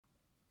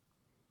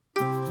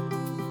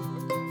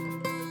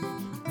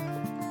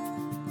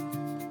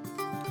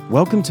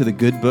Welcome to the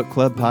Good Book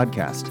Club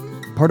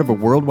podcast, part of a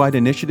worldwide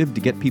initiative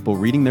to get people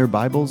reading their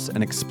Bibles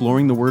and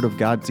exploring the Word of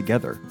God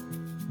together.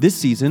 This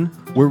season,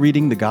 we're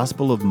reading the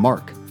Gospel of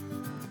Mark.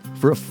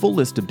 For a full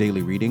list of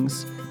daily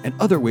readings and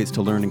other ways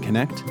to learn and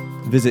connect,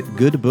 visit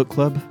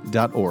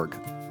goodbookclub.org.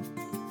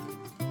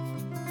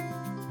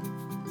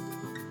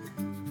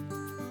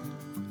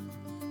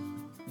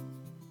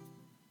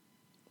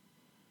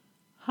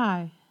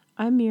 Hi,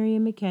 I'm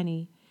Miriam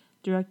McKenney,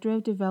 Director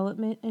of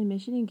Development and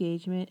Mission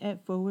Engagement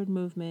at Forward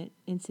Movement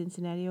in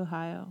Cincinnati,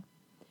 Ohio.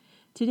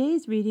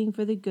 Today's reading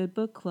for the Good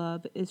Book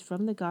Club is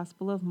from the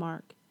Gospel of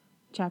Mark,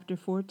 chapter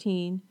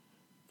 14,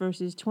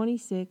 verses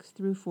 26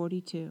 through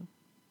 42.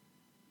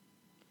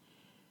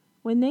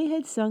 When they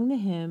had sung the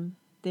hymn,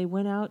 they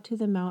went out to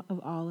the Mount of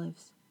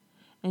Olives.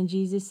 And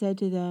Jesus said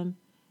to them,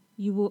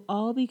 "You will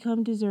all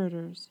become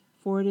deserters,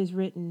 for it is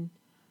written,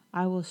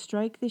 'I will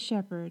strike the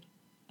shepherd,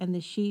 and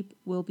the sheep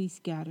will be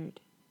scattered.'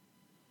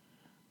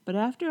 But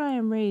after I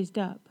am raised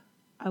up,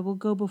 I will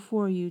go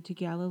before you to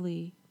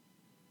Galilee."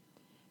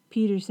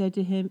 Peter said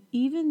to him,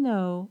 "Even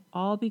though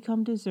all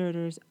become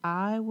deserters,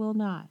 I will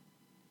not."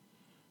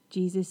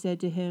 Jesus said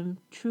to him,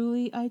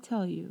 "Truly I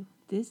tell you,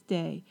 this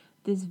day,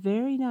 this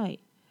very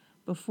night,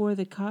 before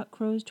the cock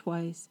crows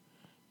twice,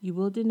 you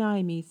will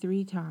deny me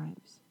 3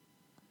 times."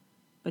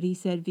 But he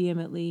said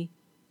vehemently,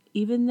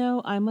 "Even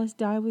though I must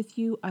die with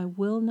you, I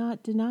will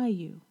not deny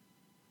you."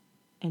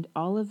 And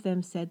all of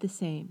them said the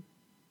same.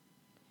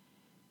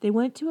 They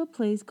went to a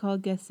place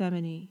called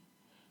Gethsemane,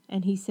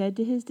 and he said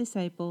to his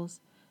disciples,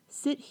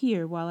 "Sit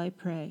here while I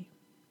pray."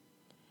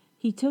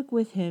 He took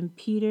with him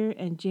Peter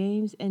and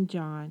James and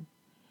John,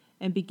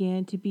 and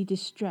began to be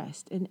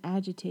distressed and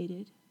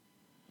agitated.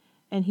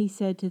 And he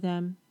said to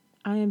them,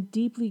 "I am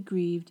deeply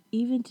grieved,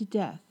 even to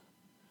death.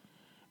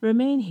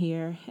 Remain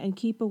here and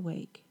keep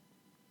awake."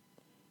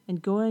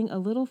 And going a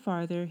little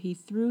farther, he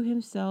threw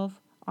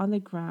himself on the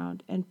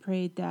ground and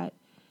prayed that,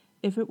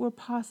 if it were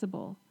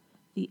possible,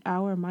 the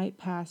hour might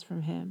pass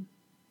from him.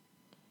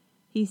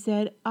 He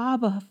said,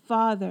 "Abba,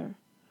 Father,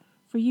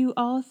 for you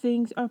all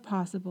things are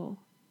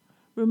possible.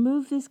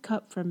 Remove this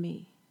cup from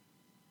me.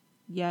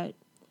 Yet,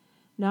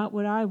 not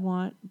what I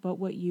want, but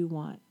what you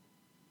want."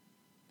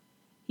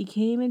 He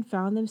came and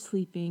found them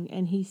sleeping,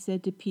 and he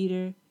said to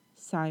Peter,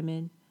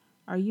 "Simon,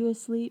 are you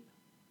asleep?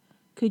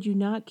 Could you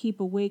not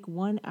keep awake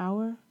 1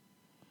 hour?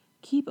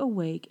 Keep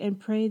awake and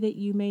pray that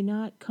you may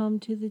not come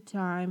to the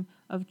time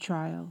of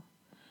trial.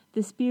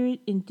 The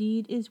spirit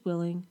indeed is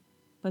willing,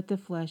 but the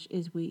flesh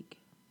is weak."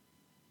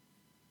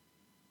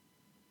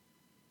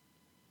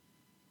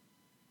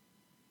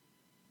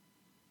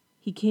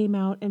 He came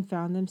out and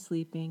found them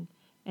sleeping,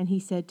 and he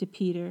said to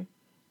Peter,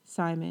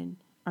 "Simon,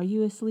 are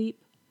you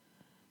asleep?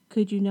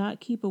 Could you not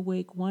keep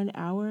awake 1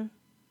 hour?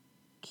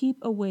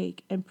 Keep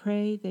awake and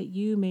pray that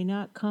you may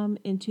not come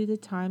into the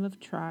time of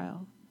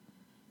trial.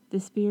 The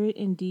spirit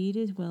indeed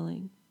is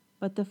willing,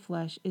 but the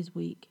flesh is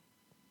weak."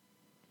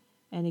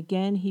 And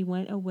again he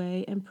went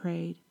away and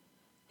prayed,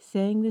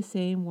 saying the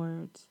same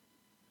words.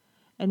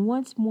 And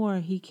once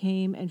more he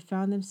came and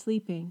found them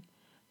sleeping,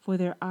 for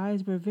their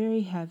eyes were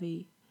very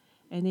heavy,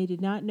 and they did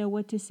not know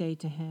what to say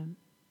to him.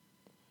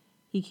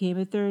 He came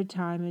a 3rd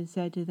time and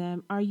said to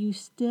them, "Are you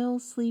still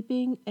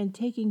sleeping and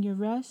taking your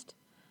rest?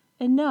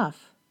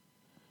 Enough!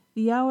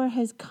 The hour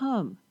has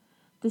come.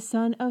 The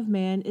Son of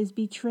Man is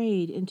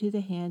betrayed into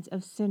the hands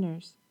of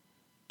sinners.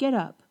 Get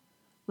up,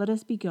 let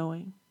us be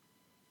going.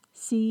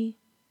 See,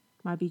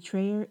 my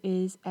betrayer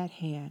is at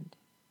hand."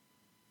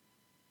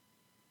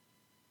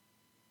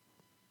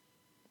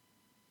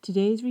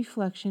 Today's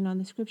reflection on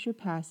the scripture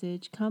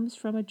passage comes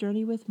from A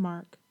Journey with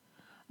Mark,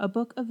 a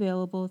book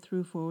available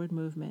through Forward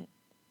Movement.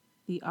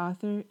 The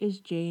author is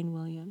Jane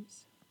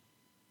Williams.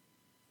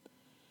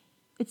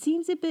 It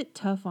seems a bit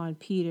tough on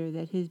Peter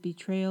that his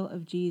betrayal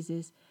of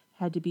Jesus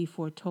had to be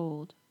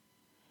foretold.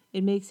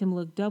 It makes him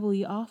look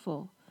doubly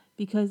awful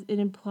because it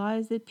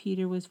implies that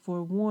Peter was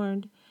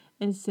forewarned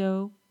and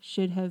so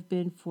should have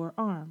been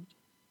forearmed.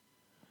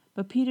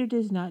 But Peter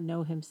does not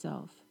know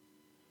himself.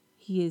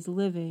 He is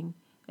living,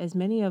 as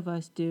many of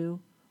us do,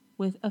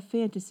 with a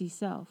fantasy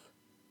self.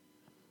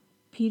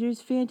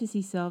 Peter's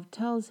fantasy self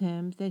tells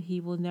him that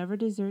he will never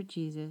desert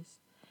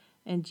Jesus,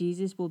 and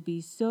Jesus will be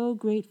so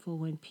grateful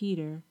when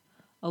Peter,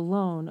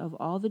 alone of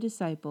all the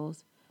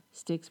disciples,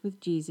 sticks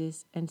with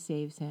Jesus and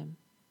saves him.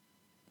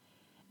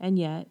 And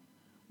yet,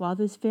 while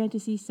this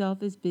fantasy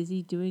self is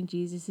busy doing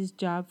Jesus'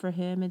 job for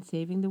him and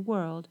saving the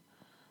world,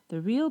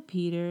 the real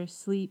Peter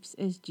sleeps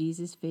as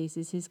Jesus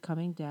faces his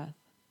coming death.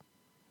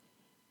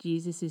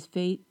 Jesus'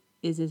 fate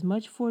is as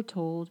much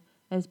foretold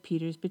as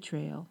Peter's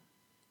betrayal.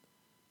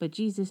 But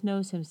Jesus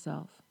knows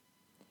himself.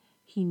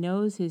 He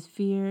knows his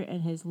fear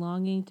and his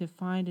longing to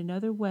find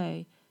another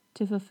way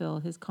to fulfill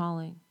his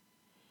calling.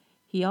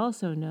 He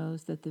also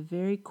knows that the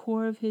very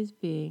core of his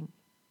being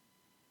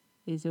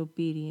is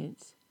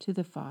obedience to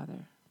the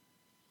Father.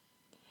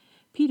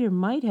 Peter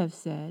might have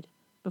said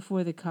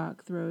before the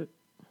cock crowed,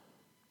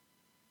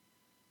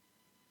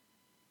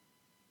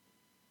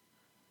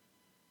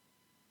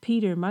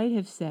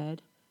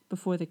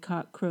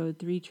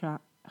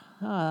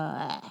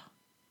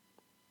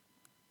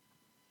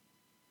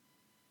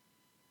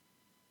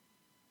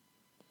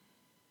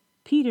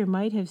 Peter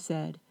might have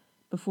said,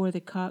 before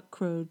the cock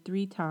crowed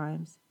 3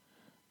 times,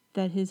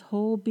 that his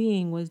whole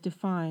being was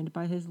defined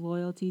by his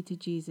loyalty to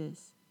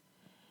Jesus.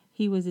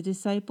 He was a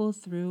disciple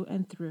through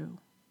and through.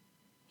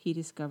 He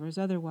discovers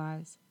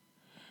otherwise.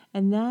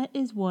 And that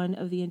is one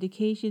of the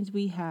indications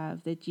we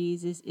have that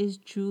Jesus is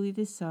truly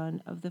the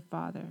Son of the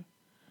Father.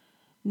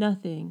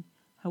 Nothing,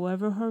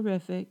 however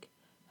horrific,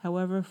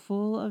 however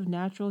full of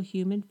natural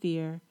human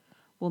fear,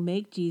 will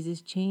make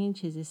Jesus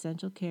change his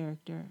essential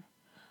character,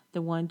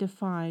 the one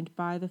defined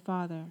by the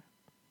Father.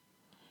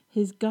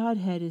 His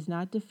Godhead is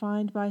not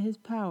defined by his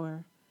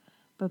power,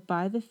 but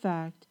by the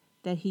fact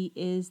that he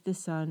is the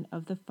Son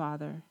of the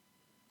Father,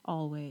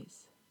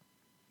 always.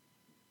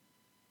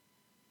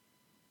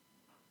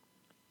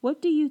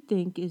 What do you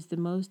think is the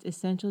most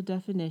essential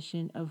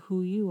definition of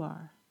who you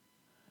are?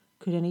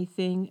 Could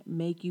anything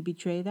make you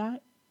betray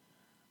that?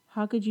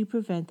 How could you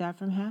prevent that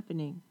from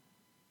happening?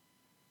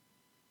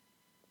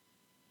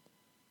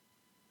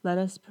 Let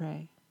us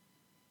pray.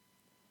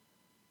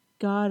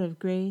 God of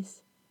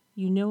grace,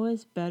 you know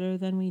us better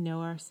than we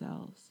know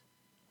ourselves.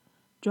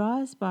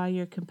 Draw us by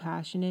your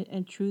compassionate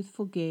and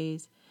truthful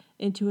gaze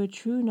into a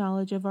true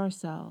knowledge of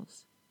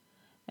ourselves,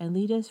 and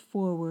lead us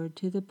forward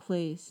to the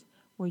place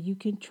where you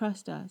can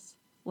trust us,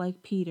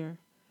 like Peter,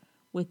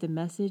 with the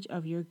message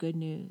of your good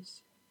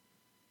news.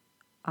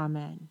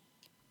 Amen.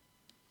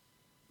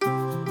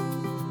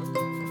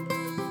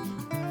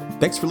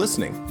 Thanks for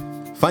listening.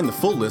 Find the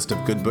full list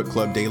of Good Book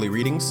Club daily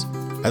readings,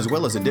 as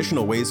well as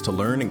additional ways to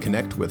learn and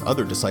connect with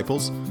other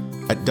disciples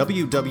at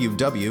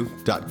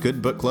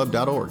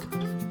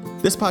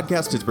www.goodbookclub.org. This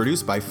podcast is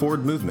produced by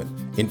Forward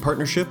Movement in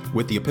partnership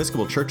with the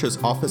Episcopal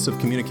Church's Office of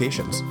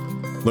Communications.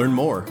 Learn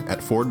more at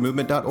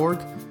forwardmovement.org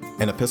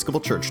and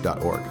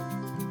episcopalchurch.org.